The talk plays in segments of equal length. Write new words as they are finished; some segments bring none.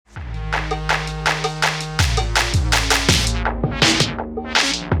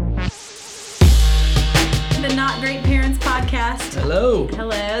podcast. Hello.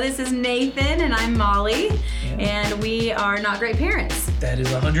 Hello, this is Nathan and I'm Molly, and we are not great parents. That is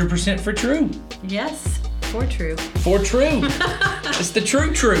 100% for true. Yes, for true. For true. It's the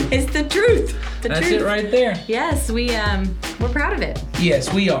true truth. It's the truth. That's it right there. Yes, we're proud of it.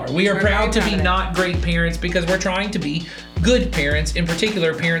 Yes, we are. We are We're proud to very be proud of it. not great parents because we're trying to be good parents, in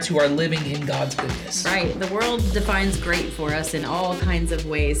particular parents who are living in God's goodness. Right. The world defines great for us in all kinds of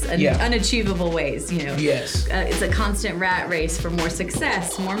ways, Yeah. unachievable ways, you know. Yes. It's a constant rat race for more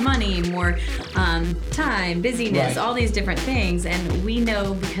success, more money, more time, busyness, Right. all these different things. And we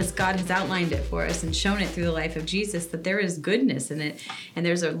know because God has outlined it for us and shown it through the life of Jesus that there is goodness in it. And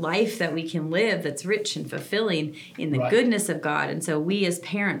there's a life that we can live that's rich and fulfilling in the Right. goodness of God. And so we as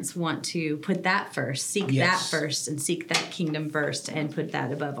parents want to put that first, seek that Yes. first, and seek that kingdom first and put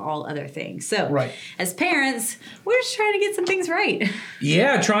that above all other things. So Right. as parents, we're just trying to get some things right.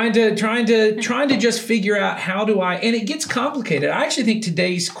 Yeah, trying to just figure out how do I, and it gets complicated. I actually think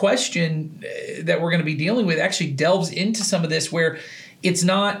today's question that we're going to be dealing with actually delves into some of this where it's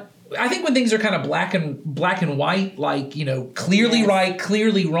not. I think when things are kind of black and white, like, you know, clearly Yes. right,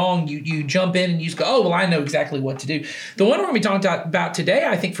 clearly wrong, you jump in and you just go, oh, well, I know exactly what to do. The one we're going to be talking about today,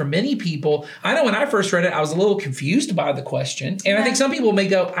 I think for many people, I know when I first read it, I was a little confused by the question. And I think some people may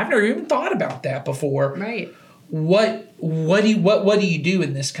go, I've never even thought about that before. Right. What do you do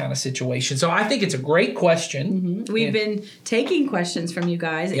in this kind of situation? So I think it's a great question. We've been taking questions from you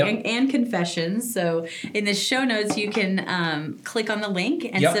guys Yep. and confessions. So in the show notes, you can click on the link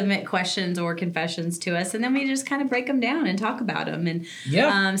and Yep. submit questions or confessions to us. And then we just kind of break them down and talk about them. And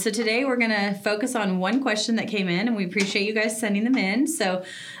Yeah. so today we're going to focus on one question that came in, and we appreciate you guys sending them in. So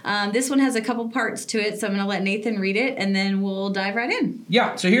this one has a couple parts to it. So I'm going to let Nathan read it, and then we'll dive right in.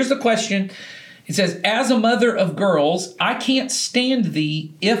 Yeah. So here's the question. It says, as a mother of girls, I can't stand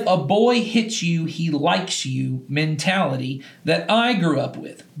the if a boy hits you, he likes you mentality that I grew up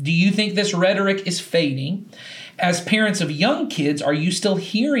with. Do you think this rhetoric is fading? As parents of young kids, are you still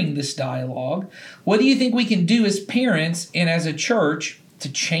hearing this dialogue? What do you think we can do as parents and as a church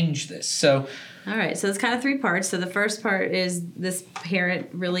to change this? So, All right, so it's kind of three parts. So the first part is this parent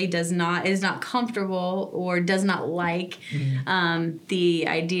really is not comfortable or does not like the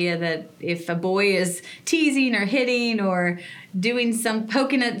idea that if a boy is teasing or hitting or doing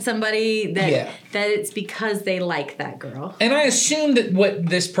poking at somebody that it's because they like that girl. and I assume that what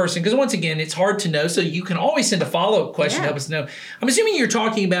this person, because once again, it's hard to know, so you can always send a follow-up question to help us know. I'm assuming you're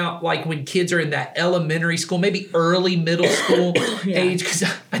talking about like when kids are in that elementary school, maybe early middle school age, because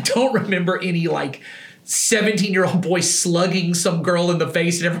I don't remember any like 17-year-old boy slugging some girl in the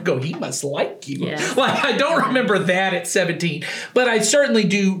face and ever go, he must like you. Yeah. Like, I don't remember that at 17. But I certainly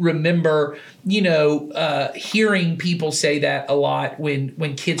do remember, hearing people say that a lot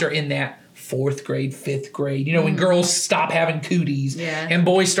when kids are in that 4th grade, 5th grade. You know, when girls stop having cooties and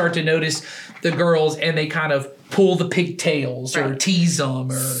boys start to notice the girls and they kind of pull the pigtails or tease them.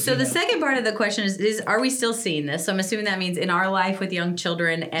 So the second part of the question is are we still seeing this? So I'm assuming that means in our life with young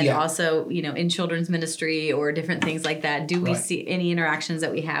children and also, in children's ministry or different things like that. Do we see any interactions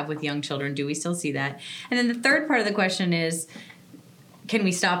that we have with young children? Do we still see that? And then the third part of the question is, can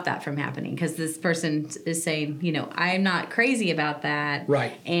we stop that from happening? Because this person is saying, I'm not crazy about that.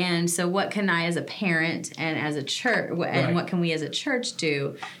 Right. And so what can I as a parent and as a church, and what can we as a church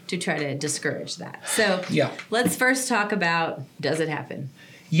do to try to discourage that? So let's first talk about, does it happen?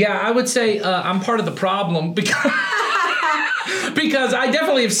 Yeah, I would say I'm part of the problem because because I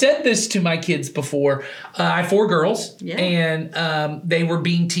definitely have said this to my kids before. I have 4 girls, and they were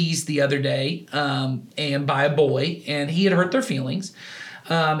being teased the other day and by a boy, and he had hurt their feelings.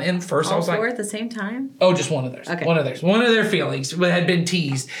 And first I was like, all 4 at the same time? Oh, just one of theirs. Okay. One of theirs. One of their feelings had been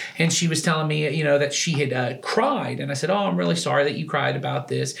teased. And she was telling me, that she had cried. And I said, oh, I'm really sorry that you cried about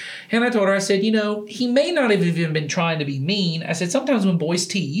this. And I told her, I said, he may not have even been trying to be mean. I said, sometimes when boys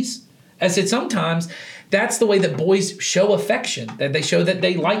tease, I said, sometimes that's the way that boys show affection, that they show that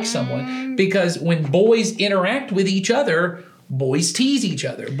they like someone. Because when boys interact with each other, boys tease each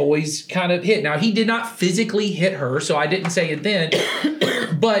other. Boys kind of hit. Now, he did not physically hit her, so I didn't say it then.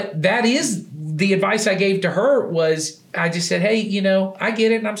 But that is the advice I gave to her was I just said, hey, I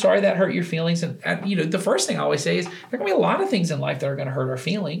get it, and I'm sorry that hurt your feelings. And, the first thing I always say is there can be a lot of things in life that are going to hurt our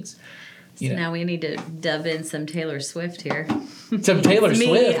feelings. So now we need to dub in some Taylor Swift here. Some Taylor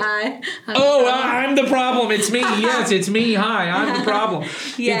Swift. I'm the problem. It's me. Yes, it's me. Hi, I'm the problem.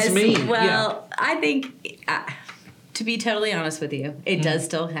 Yes, it's me. Well, I think, to be totally honest with you, it does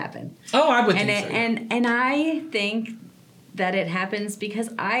still happen. Oh, I would think so. And I think that it happens because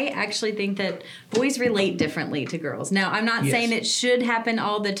I actually think that boys relate differently to girls. Now, I'm not saying it should happen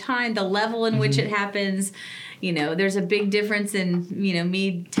all the time. The level in which it happens, there's a big difference in,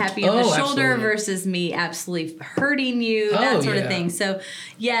 me tapping on the shoulder absolutely. versus me absolutely hurting you, that sort of thing. So,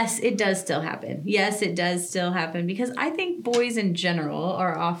 yes, it does still happen. Yes, it does still happen because I think boys in general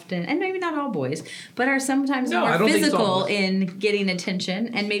are often, and maybe not all boys, but are sometimes more physical in getting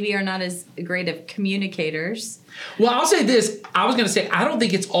attention and maybe are not as great of communicators. Well, I'll say this. I was going to say, I don't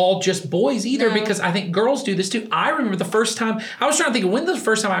think it's all just boys either because I think girls do this too. I remember the first time, I was trying to think of when the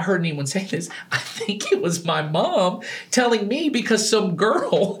first time I heard anyone say this. I think it was my mom telling me because some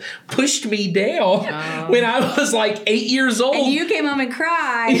girl pushed me down when I was like 8 years old. And you came home and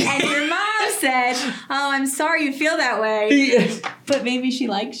cried and your mom said, "Oh, I'm sorry you feel that way." Yes. But maybe she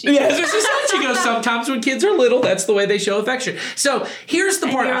likes you. Yeah, she goes, sometimes when kids are little, that's the way they show affection. So here's the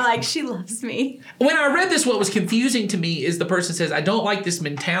part. You're like, she loves me. When I read this, what was confusing to me is the person says, I don't like this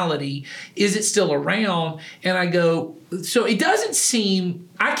mentality. Is it still around? And I go, so it doesn't seem,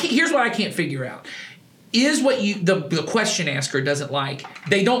 here's what I can't figure out. Is what the question asker doesn't like,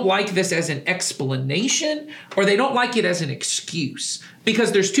 they don't like this as an explanation or they don't like it as an excuse.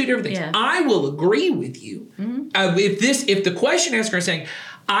 Because there's two different things. Yeah. I will agree with you. Mm-hmm. If the question asker is saying,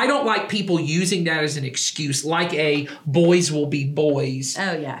 I don't like people using that as an excuse, like a boys will be boys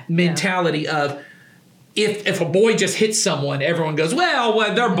mentality of if a boy just hits someone, everyone goes, well,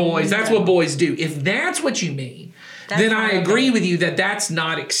 they're boys. That's what boys do. If that's what you mean, then I agree with you that that's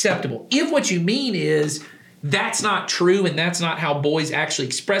not acceptable. If what you mean is that's not true and that's not how boys actually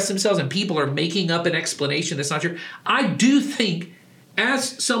express themselves and people are making up an explanation that's not true, I do think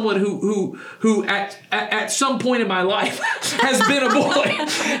as someone who at some point in my life has been a boy,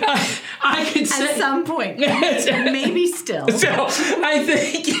 I can say at some point, maybe still. So I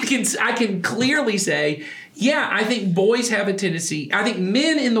think I can clearly say, yeah, I think boys have a tendency. I think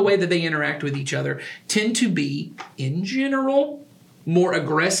men, in the way that they interact with each other, tend to be, in general, more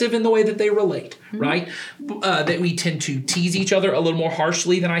aggressive in the way that they relate, right? That we tend to tease each other a little more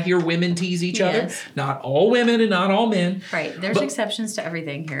harshly than I hear women tease each other. Not all women and not all men. Right. There's exceptions to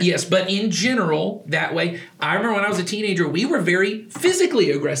everything here. Yes, but in general, that way, I remember when I was a teenager, we were very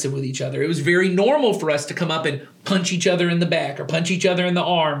physically aggressive with each other. It was very normal for us to come up and punch each other in the back or punch each other in the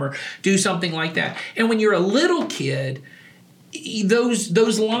arm or do something like that. And when you're a little kid,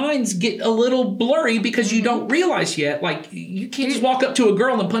 those lines get a little blurry because you don't realize yet. Like, you can't just walk up to a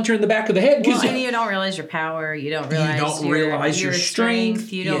girl and punch her in the back of the head. Well, and you don't realize your power. You don't realize your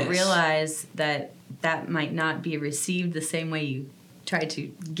strength. You don't realize that might not be received the same way you try to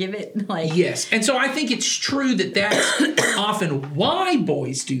give it. Yes. And so I think it's true that that's often why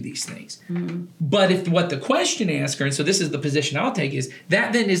boys do these things. Mm-hmm. But if what the question asker, and so this is the position I'll take, is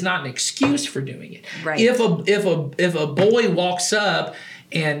that then is not an excuse for doing it. Right. If a boy walks up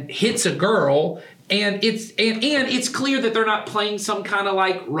and hits a girl, and it's clear that they're not playing some kind of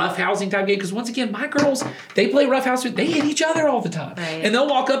like roughhousing type game, because once again, my girls, they play roughhouse, they hit each other all the time. Right. And they'll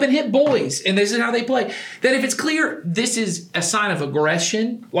walk up and hit boys, and this is how they play. That if it's clear this is a sign of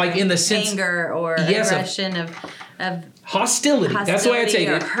aggression, like in the sense anger or aggression of hostility. That's the way I'd say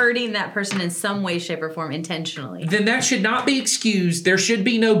it. Or hurting that person in some way, shape, or form intentionally. Then that should not be excused. There should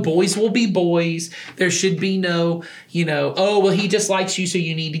be no boys will be boys. There should be no, oh, well, he just likes you, so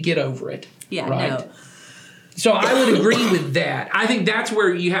you need to get over it. Yeah, right? No. So I would agree with that. I think that's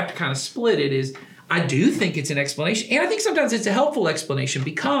where you have to kind of split it is I do think it's an explanation. And I think sometimes it's a helpful explanation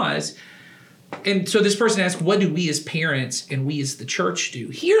because, and so this person asks, what do we as parents and we as the church do?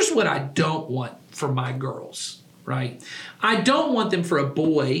 Here's what I don't want for my girls, right? I don't want them for a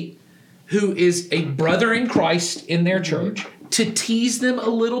boy who is a brother in Christ in their church to tease them a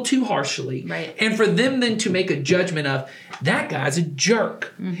little too harshly. Right. And for them then to make a judgment of, that guy's a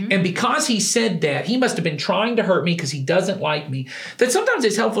jerk. Mm-hmm. And because he said that, he must have been trying to hurt me because he doesn't like me. That sometimes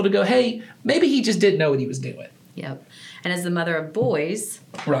it's helpful to go, hey, maybe he just didn't know what he was doing. Yep. And as the mother of boys,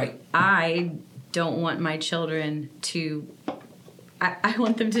 right, I don't want my children to... I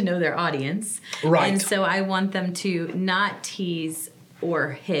want them to know their audience. Right. And so I want them to not tease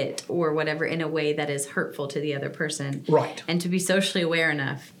or hit or whatever in a way that is hurtful to the other person. Right. And to be socially aware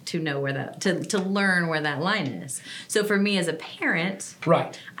enough to know where that, to learn where that line is. So for me as a parent,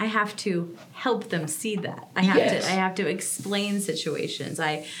 right, I have to help them see that. I have to explain situations.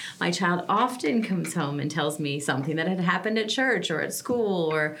 My child often comes home and tells me something that had happened at church or at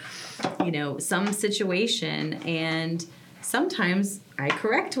school or, some situation, and sometimes I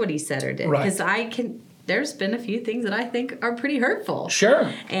correct what he said or did because there's been a few things that I think are pretty hurtful.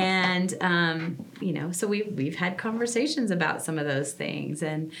 Sure. And, so we've had conversations about some of those things.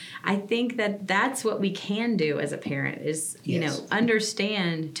 And I think that that's what we can do as a parent is,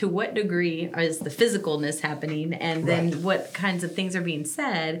 understand to what degree is the physicalness happening and then what kinds of things are being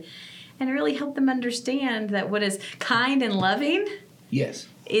said. and really help them understand that what is kind and loving yes,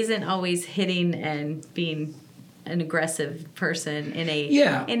 isn't always hitting and being an aggressive person in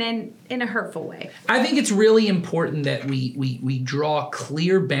a hurtful way. I think it's really important that we draw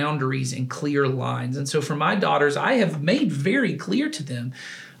clear boundaries and clear lines. And so for my daughters, I have made very clear to them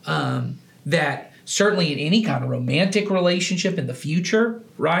that certainly in any kind of romantic relationship in the future,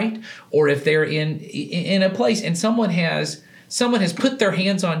 right? Or if they're in a place and someone has put their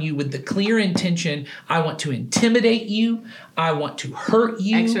hands on you with the clear intention, I want to intimidate you, I want to hurt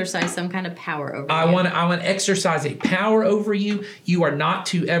you. Exercise some kind of power over you. I want to exercise a power over you. You are not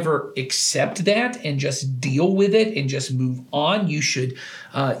to ever accept that and just deal with it and just move on. You should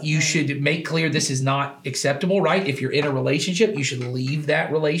make clear this is not acceptable, right? If you're in a relationship, you should leave that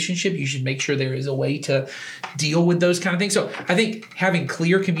relationship. You should make sure there is a way to deal with those kind of things. So I think having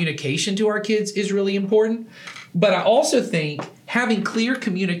clear communication to our kids is really important. But I also think having clear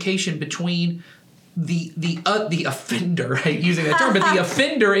communication between the offender, I hate using that term, but the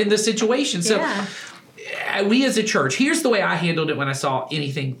offender in the situation. So we as a church, here's the way I handled it when I saw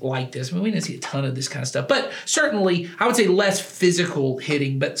anything like this. I mean, we didn't see a ton of this kind of stuff, but certainly I would say less physical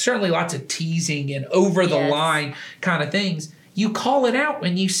hitting, but certainly lots of teasing and over the line kind of things. You call it out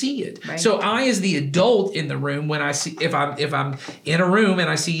when you see it. Right. So I, as the adult in the room, when I see if I'm in a room and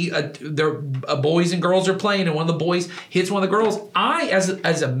I see boys and girls are playing and one of the boys hits one of the girls, I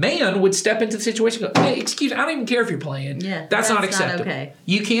as a man would step into the situation and go, hey, excuse me, I don't even care if you're playing. Yeah, that's not acceptable. Not okay.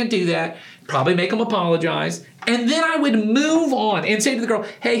 You can't do that. Probably make them apologize. And then I would move on and say to the girl,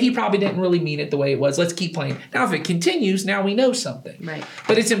 hey, he probably didn't really mean it the way it was. Let's keep playing. Now, if it continues, now we know something. Right.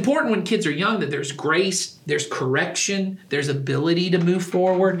 But it's important when kids are young that there's grace, there's correction, there's ability to move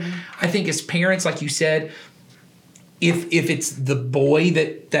forward. Mm-hmm. I think as parents, like you said, if it's the boy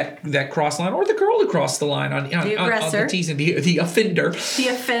that crossed the line or the girl who crossed the line on the teasing, the offender. The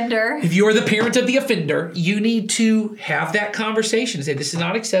offender. If you are the parent of the offender, you need to have that conversation and say, this is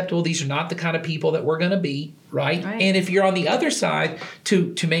not acceptable. These are not the kind of people that we're going to be, right? And if you're on the other side,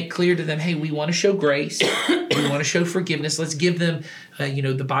 to make clear to them, hey, we want to show grace. We want to show forgiveness. Let's give them,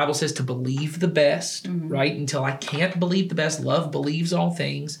 the Bible says to believe the best, right? Until I can't believe the best. Love believes all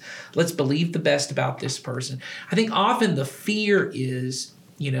things. Let's believe the best about this person. I think often the fear is,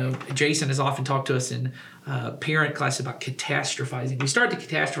 Jason has often talked to us in parent class about catastrophizing. We start to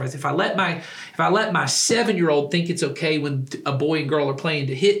catastrophize. If I let my 7-year-old think it's okay when a boy and girl are playing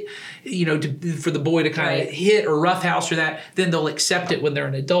to hit, for the boy to kind of hit or roughhouse or that, then they'll accept it when they're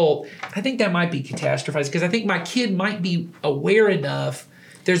an adult. I think that might be catastrophizing because I think my kid might be aware enough.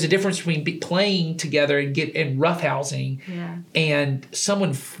 There's a difference between playing together and roughhousing and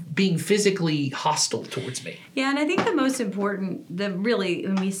someone being physically hostile towards me. Yeah, and I think the most important, really,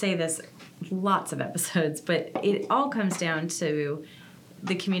 when we say this lots of episodes, but it all comes down to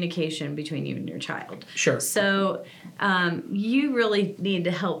the communication between you and your child. Sure. So you really need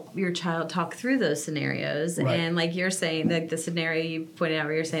to help your child talk through those scenarios. Right. And like you're saying, like the scenario you pointed out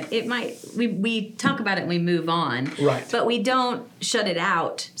where you're saying, we talk about it and we move on. Right. But we don't shut it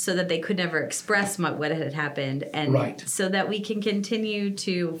out so that they could never express what had happened. And so that we can continue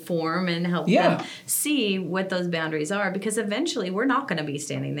to form and help them see what those boundaries are. Because eventually we're not going to be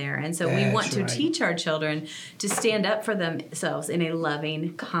standing there. And so we want to teach our children to stand up for themselves in a loving,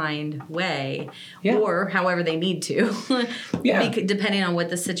 kind way, or however they need to, depending on what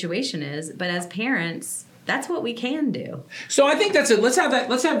the situation is. But as parents, that's what we can do. So I think that's it. Let's have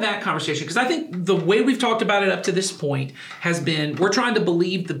that conversation, because I think the way we've talked about it up to this point has been we're trying to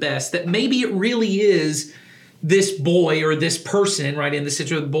believe the best, that maybe it really is this boy or this person, right, in the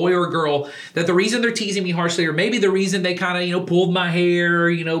situation, boy or girl, that the reason they're teasing me harshly, or maybe the reason they kind of, pulled my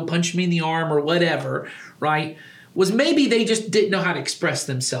hair, punched me in the arm or whatever, right, was maybe they just didn't know how to express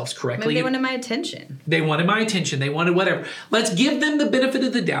themselves correctly. Maybe they wanted my attention. They wanted my attention. They wanted whatever. Let's give them the benefit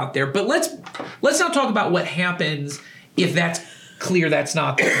of the doubt there. But let's not talk about what happens if that's clear that's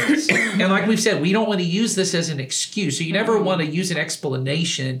not the case. And like we've said, we don't want to use this as an excuse. So you never want to use an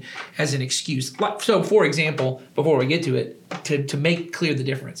explanation as an excuse. So, for example, before we get to it, to make clear the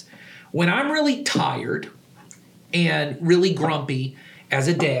difference. When I'm really tired and really grumpy as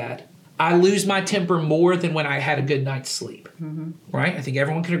a dad, I lose my temper more than when I had a good night's sleep, right? I think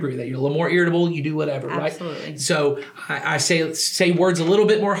everyone can agree with that. You're a little more irritable, you do whatever, Absolutely. Right? So I say words a little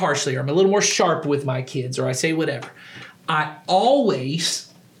bit more harshly, or I'm a little more sharp with my kids, or I say whatever. I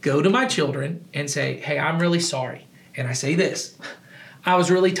always go to my children and say, hey, I'm really sorry. And I say this, I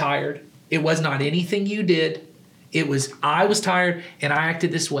was really tired. It was not anything you did. I was tired and I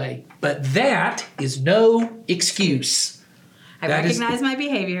acted this way. But that is no excuse. I recognize my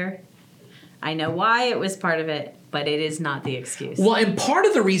behavior. I know why it was part of it, but it is not the excuse. Well, and part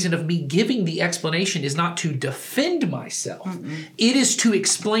of the reason of me giving the explanation is not to defend myself. It is to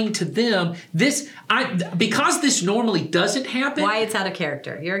explain to them because this normally doesn't happen. Why it's out of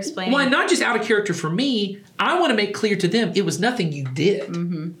character. You're explaining. Well, not just out of character for me. I want to make clear to them it was nothing you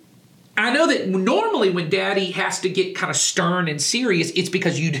did. I know that normally when Daddy has to get kind of stern and serious, it's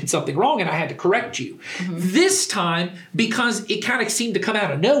because you did something wrong and I had to correct you. This time, because it kind of seemed to come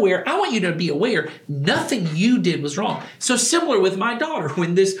out of nowhere, I want you to be aware nothing you did was wrong. So similar with my daughter,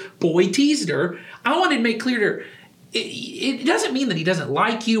 when this boy teased her, I wanted to make clear to her, it doesn't mean that he doesn't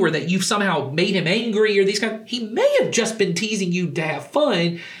like you or that you've somehow made him angry or these kind of, he may have just been teasing you to have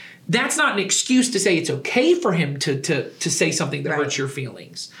fun. That's not an excuse to say it's okay for him to say something that hurts your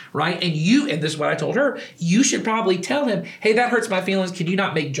feelings, right? And this is what I told her, you should probably tell him, hey, that hurts my feelings. Can you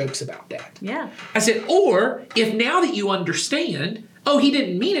not make jokes about that? Yeah. I said, or if now that you understand, oh, he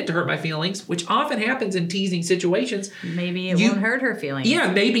didn't mean it to hurt my feelings, which often happens in teasing situations. Maybe it won't hurt her feelings.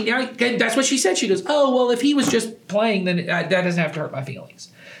 Yeah, maybe now, that's what she said. She goes, oh, well, if he was just playing, then that doesn't have to hurt my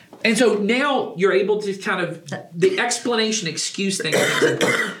feelings. And so now you're able to kind of, the explanation excuse thing, I think is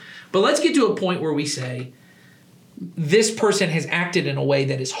important. But let's get to a point where we say, this person has acted in a way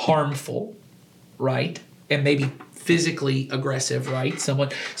that is harmful, right? And maybe physically aggressive, right? So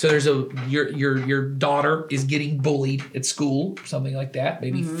there's your daughter is getting bullied at school, something like that,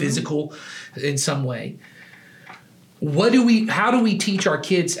 maybe physical in some way. How do we teach our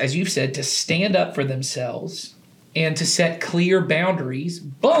kids, as you've said, to stand up for themselves and to set clear boundaries,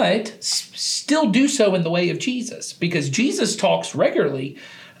 but still do so in the way of Jesus? Because Jesus talks regularly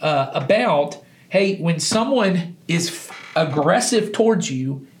about, hey, when someone is aggressive towards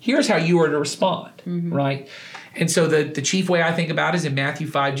you, here's how you are to respond, right? And so the chief way I think about it is in Matthew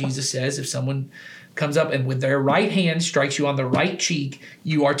 5, Jesus says, if someone comes up and with their right hand strikes you on the right cheek,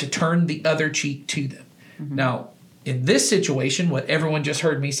 you are to turn the other cheek to them. Now, in this situation, what everyone just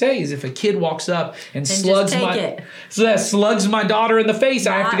heard me say is if a kid walks up and slugs my daughter in the face,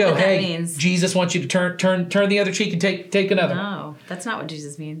 I have to go, hey, Jesus wants you to turn the other cheek and take another. No, that's not what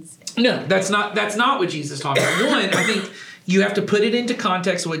Jesus means. No, that's not what Jesus is talking about. One, I think you have to put it into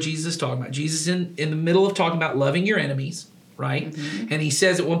context of what Jesus is talking about. Jesus in the middle of talking about loving your enemies, right? And he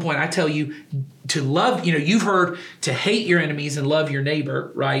says at one point, I tell you to love, you've heard to hate your enemies and love your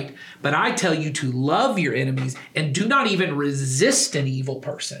neighbor, right? But I tell you to love your enemies and do not even resist an evil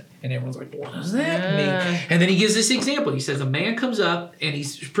person. And everyone's like, what does that mean? And then he gives this example. He says a man comes up and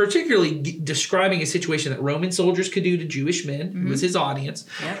he's particularly describing a situation that Roman soldiers could do to Jewish men, who was his audience,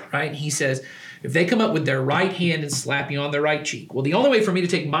 right? And he says, if they come up with their right hand and slap you on the right cheek, well, the only way for me to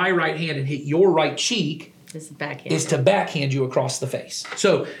take my right hand and hit your right cheek is to backhand you across the face.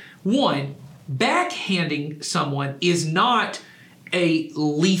 So, one, backhanding someone is not a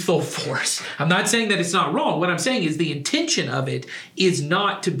lethal force. I'm not saying that it's not wrong. What I'm saying is the intention of it is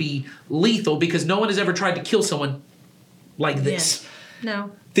not to be lethal because no one has ever tried to kill someone like this.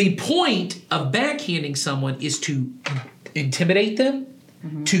 No. The point of backhanding someone is to intimidate them,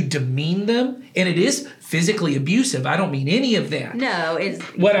 to demean them, and it is physically abusive. I don't mean any of that. No,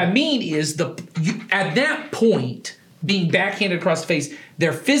 what I mean is at that point, being backhanded across the face,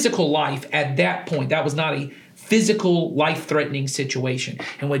 their physical life at that point, that was not a physical, life-threatening situation.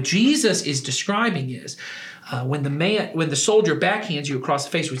 And what Jesus is describing is when the soldier backhands you across the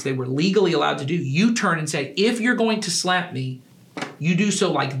face, which they were legally allowed to do, you turn and say, if you're going to slap me, you do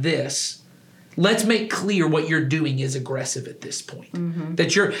so like this. Let's make clear what you're doing is aggressive at this point.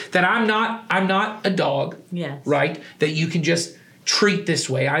 That I'm not a dog, right? That you can just treat this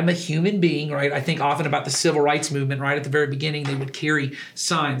way. I'm a human being, right? I think often about the civil rights movement, right? At the very beginning, they would carry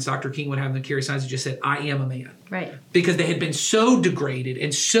signs. Dr. King would have them carry signs that just said, I am a man. Right. Because they had been so degraded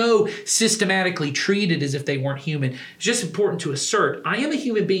and so systematically treated as if they weren't human. It's just important to assert, I am a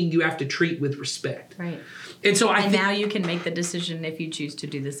human being you have to treat with respect. Right. And so now you can make the decision if you choose to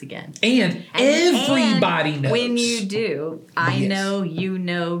do this again. And everybody knows. When you do, I know, you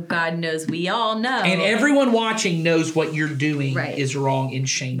know, God knows, we all know. And everyone watching knows what you're doing is wrong and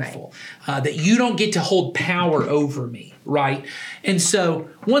shameful. Right. That you don't get to hold power over me, right? And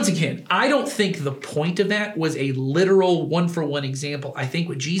so, once again, I don't think the point of that was a literal one-for-one example. I think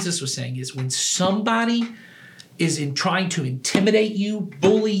what Jesus was saying is when somebody is in trying to intimidate you,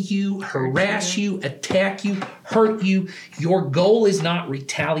 bully you, harass you, attack you, hurt you, your goal is not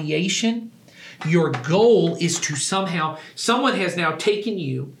retaliation. Your goal is to someone has now taken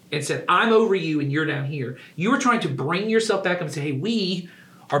you and said, I'm over you and you're down here. You are trying to bring yourself back up and say, hey, we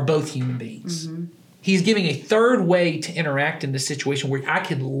are both human beings. He's giving a third way to interact in this situation where I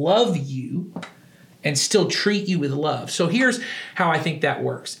can love you and still treat you with love. So here's how I think that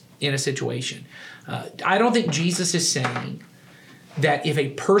works. in a situation. I don't think Jesus is saying that if a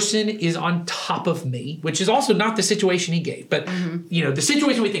person is on top of me, which is also not the situation he gave, but the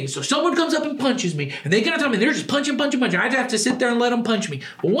situation we think is, so someone comes up and punches me, and they get on top of me, and they're just punching. I'd have to sit there and let them punch me.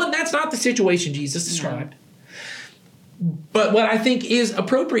 Well, one, that's not the situation Jesus described. No. But what I think is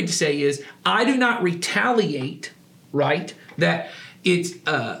appropriate to say is, I do not retaliate, right? That it's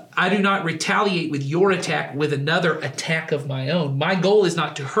I do not retaliate with your attack with another attack of my own. My goal is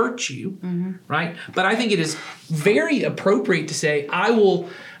not to hurt you, right? But I think it is very appropriate to say,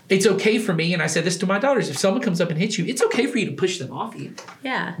 it's okay for me, and I said this to my daughters, if someone comes up and hits you, it's okay for you to push them off you.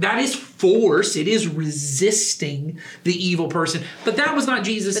 Yeah. That is force. It is resisting the evil person. But that was not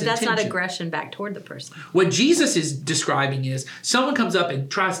Jesus' intention. But that's not aggression back toward the person. What Jesus is describing is, someone comes up and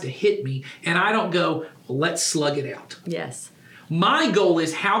tries to hit me, and I don't go, well, let's slug it out. Yes. My goal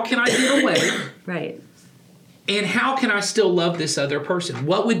is, how can I get away? Right. And how can I still love this other person?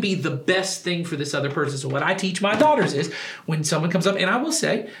 What would be the best thing for this other person? So what I teach my daughters is, when someone comes up, and I will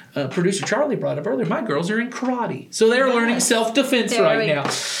say, producer Charlie brought up earlier, my girls are in karate. So they're learning self-defense right now.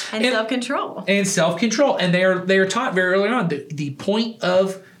 And self-control. And self-control. And they are taught very early on. The point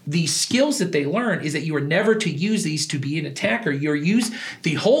of the skills that they learn is that you are never to use these to be an attacker.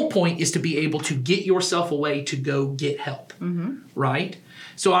 The whole point is to be able to get yourself away to go get help, right?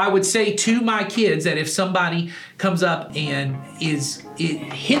 So I would say to my kids that if somebody comes up and it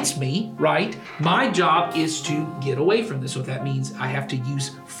hits me, right, my job is to get away from this. So if that means I have to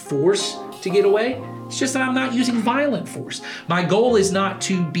use force to get away, it's just that I'm not using violent force. My goal is not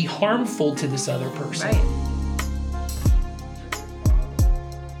to be harmful to this other person. Right.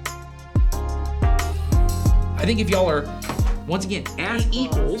 I think if y'all are, once again, as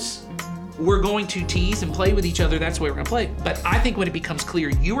equals, we're going to tease and play with each other. That's the way we're going to play. But I think when it becomes clear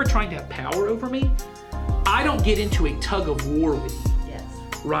you are trying to have power over me, I don't get into a tug of war with you. Yes.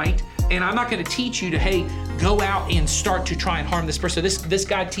 Right? And I'm not going to teach you to, hey, go out and start to try and harm this person. This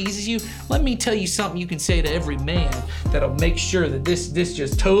guy teases you. Let me tell you something you can say to every man that'll make sure that this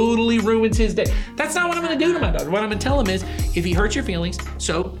just totally ruins his day. That's not what I'm going to do to my daughter. What I'm going to tell him is, if he hurts your feelings,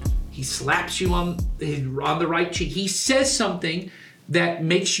 so he slaps you on the right cheek. He says something that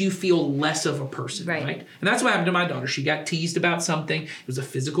makes you feel less of a person, right? And that's what happened to my daughter. She got teased about something. It was a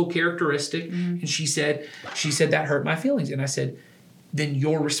physical characteristic, and she said that hurt my feelings. And I said, then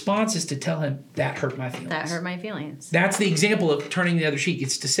your response is to tell him that hurt my feelings. That hurt my feelings. That's the example of turning the other cheek.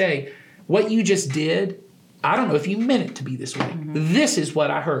 It's to say, what you just did, I don't know if you meant it to be this way. This is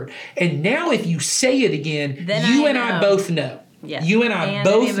what I heard. And now if you say it again, then you and I both know. Yes. You and I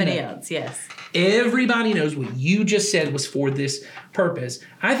both know. Else, yes. Everybody knows what you just said was for this purpose.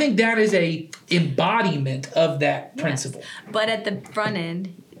 I think that is a embodiment of that principle. But at the front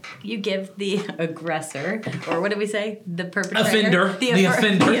end, you give the aggressor, or what did we say? The perpetrator. Offender. The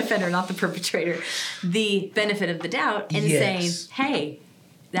offender. The offender, not the perpetrator. The benefit of the doubt in saying, hey,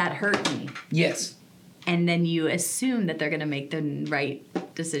 that hurt me. Yes. And then you assume that they're going to make the right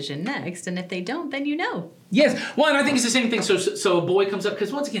decision next. And if they don't, then you know. Yes. Well, and I think it's the same thing. So a boy comes up,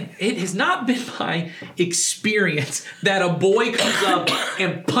 because once again, it has not been my experience that a boy comes up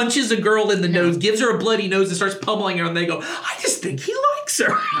and punches a girl in the nose, gives her a bloody nose, and starts pummeling her, and they go, I just think he likes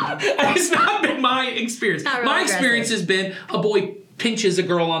her. It's not been my experience. Really my experience has been a boy pinches a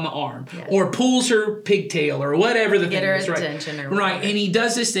girl on the arm, or pulls her pigtail, or whatever the thing is, right? Right. And he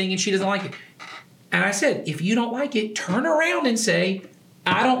does this thing, and she doesn't like it. And I said, if you don't like it, turn around and say,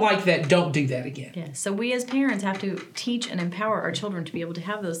 I don't like that. Don't do that again. Yeah. So we as parents have to teach and empower our children to be able to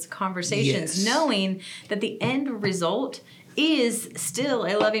have those conversations, knowing that the end result is still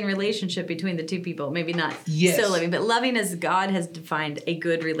a loving relationship between the two people. Maybe not still loving, but loving as God has defined a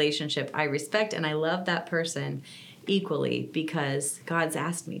good relationship. I respect and I love that person equally because God's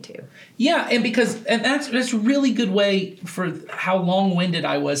asked me to. Yeah, and that's a really good way for how long-winded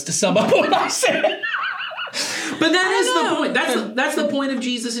I was to sum up what I said. But that is the point. That's the point of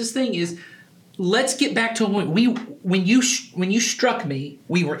Jesus' thing is, let's get back to a point. When you struck me,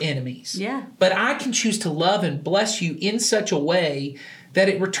 we were enemies. Yeah. But I can choose to love and bless you in such a way that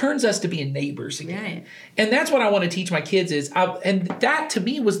it returns us to being neighbors again. Right. And that's what I want to teach my kids is, and that to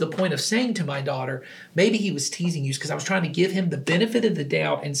me was the point of saying to my daughter, maybe he was teasing you, because I was trying to give him the benefit of the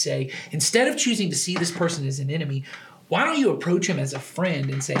doubt and say, instead of choosing to see this person as an enemy, why don't you approach him as a friend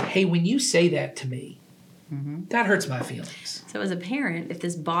and say, hey, when you say that to me, that hurts my feelings. So as a parent, if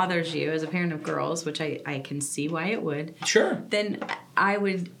this bothers you, as a parent of girls, which I can see why it would, sure, then I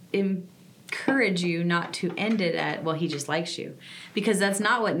would encourage you not to end it at, well, he just likes you. Because that's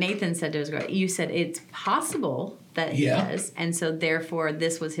not what Nathan said to his girl. You said it's possible that he does. And so therefore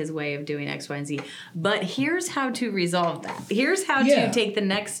this was his way of doing X, Y, and Z. But here's how to resolve that. Here's how to take the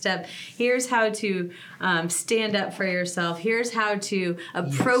next step. Here's how to stand up for yourself. Here's how to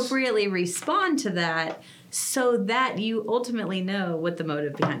appropriately respond to that so that you ultimately know what the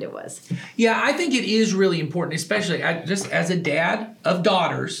motive behind it was. Yeah, I think it is really important, especially just as a dad of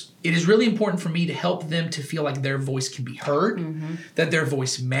daughters, it is really important for me to help them to feel like their voice can be heard, that their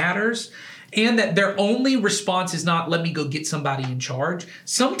voice matters, and that their only response is not, let me go get somebody in charge.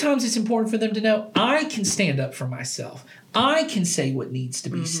 Sometimes it's important for them to know, I can stand up for myself. I can say what needs to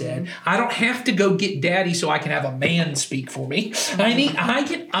be said. I don't have to go get daddy so I can have a man speak for me.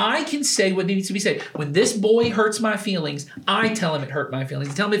 I can say what needs to be said. When this boy hurts my feelings, I tell him it hurt my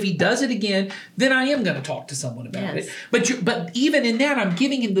feelings. I tell him if he does it again, then I am going to talk to someone about it. But even in that, I'm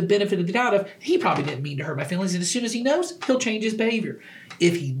giving him the benefit of the doubt of he probably didn't mean to hurt my feelings. And as soon as he knows, he'll change his behavior.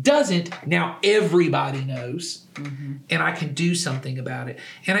 If he doesn't, now everybody knows, and I can do something about it.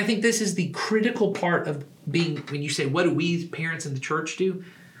 And I think this is the critical part of being, when you say, what do we as parents in the church do?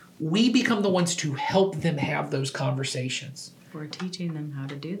 We become the ones to help them have those conversations. We're teaching them how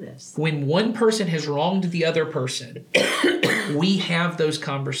to do this. When one person has wronged the other person, we have those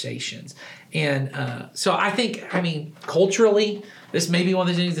conversations. And so I think, culturally, this may be one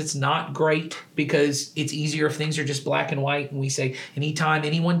of the things that's not great because it's easier if things are just black and white. And we say anytime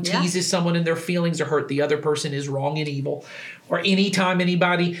anyone teases someone and their feelings are hurt, the other person is wrong and evil. Or anytime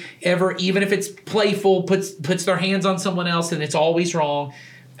anybody ever, even if it's playful, puts their hands on someone else and it's always wrong.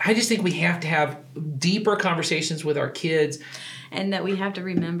 I just think we have to have deeper conversations with our kids. And that we have to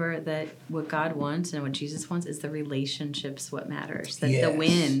remember that what God wants and what Jesus wants is the relationships what matters. That the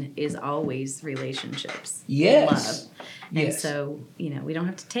win is always relationships. Yes. Love. And so, we don't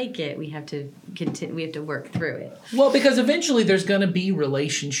have to take it. We have to continue. We have to work through it. Well, because eventually there's going to be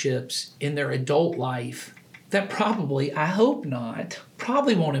relationships in their adult life that probably, I hope not,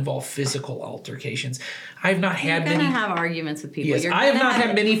 probably won't involve physical altercations. I've not had many. You're going to have arguments with people. Yes, I have not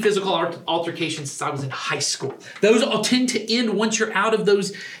had many physical altercations since I was in high school. Those all tend to end once you're out of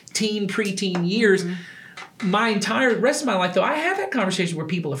those preteen years. My entire rest of my life, though, I have had conversations where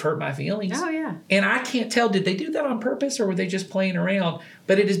people have hurt my feelings. Oh, yeah. And I can't tell, did they do that on purpose or were they just playing around?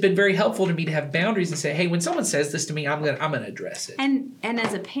 But it has been very helpful to me to have boundaries and say, hey, when someone says this to me, I'm gonna address it. And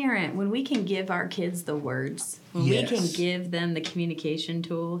as a parent, when we can give our kids the words, when we can give them the communication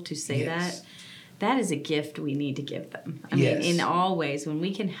tool to say that is a gift we need to give them. I mean, in all ways, when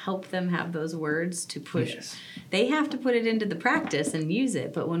we can help them have those words to push, they have to put it into the practice and use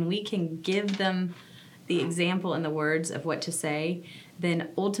it. But when we can give them the example and the words of what to say, then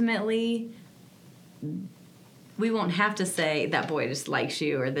ultimately we won't have to say that boy just likes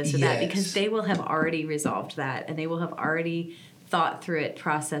you or this or that, because they will have already resolved that and they will have already thought through it,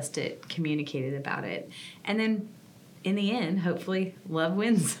 processed it, communicated about it. And then in the end, hopefully love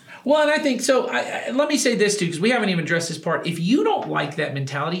wins. Well, and I think so. Let me say this too, because we haven't even addressed this part. If you don't like that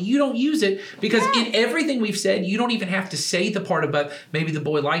mentality, you don't use it, because in everything we've said, you don't even have to say the part about maybe the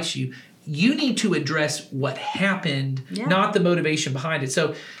boy likes you. You need to address what happened, not the motivation behind it.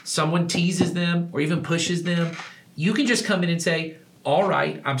 So someone teases them or even pushes them, you can just come in and say, all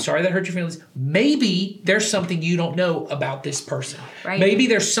right, I'm sorry that hurt your feelings. Maybe there's something you don't know about this person. Right. Maybe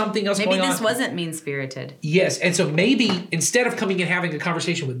there's something else going on. Maybe this wasn't mean-spirited. Yes. And so maybe instead of coming and having a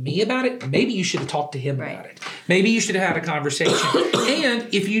conversation with me about it, maybe you should have talked to him about it. Maybe you should have had a conversation.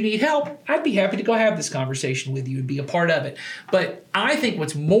 And if you need help, I'd be happy to go have this conversation with you and be a part of it. But I think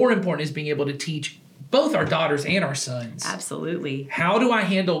what's more important is being able to teach both our daughters and our sons. Absolutely. How do I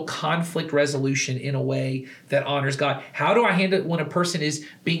handle conflict resolution in a way that honors God? How do I handle it when a person is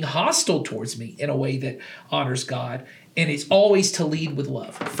being hostile towards me in a way that honors God? And it's always to lead with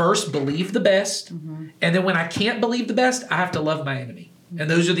love. First, believe the best. And then when I can't believe the best, I have to love my enemy. And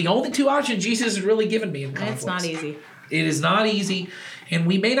those are the only two options Jesus has really given me in conflict. It's not easy. It is not easy. And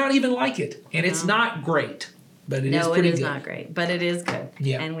we may not even like it. And it's not great. But it is pretty good. No, it is not great, but it is good.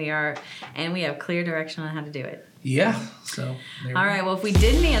 Yeah. And we have clear direction on how to do it. Yeah. So all right. Well, if we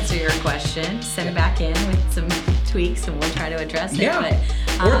didn't answer your question, send it back in with some tweaks and we'll try to address it. Yeah.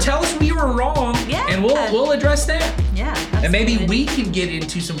 But, or tell us we were wrong. Yeah. And we'll address that. Yeah. Absolutely. And maybe we can get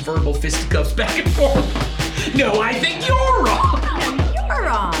into some verbal fisticuffs back and forth. No, I think you're wrong. You're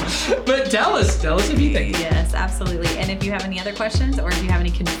wrong. But tell us if you think. Yes, absolutely. And if you have any other questions or if you have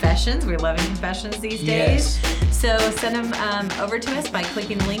any confessions, we're loving confessions these days. So send them over to us by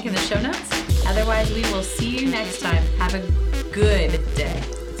clicking the link in the show notes. Otherwise, we will see you next time. Have a good day.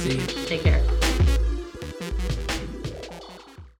 See you. Take care.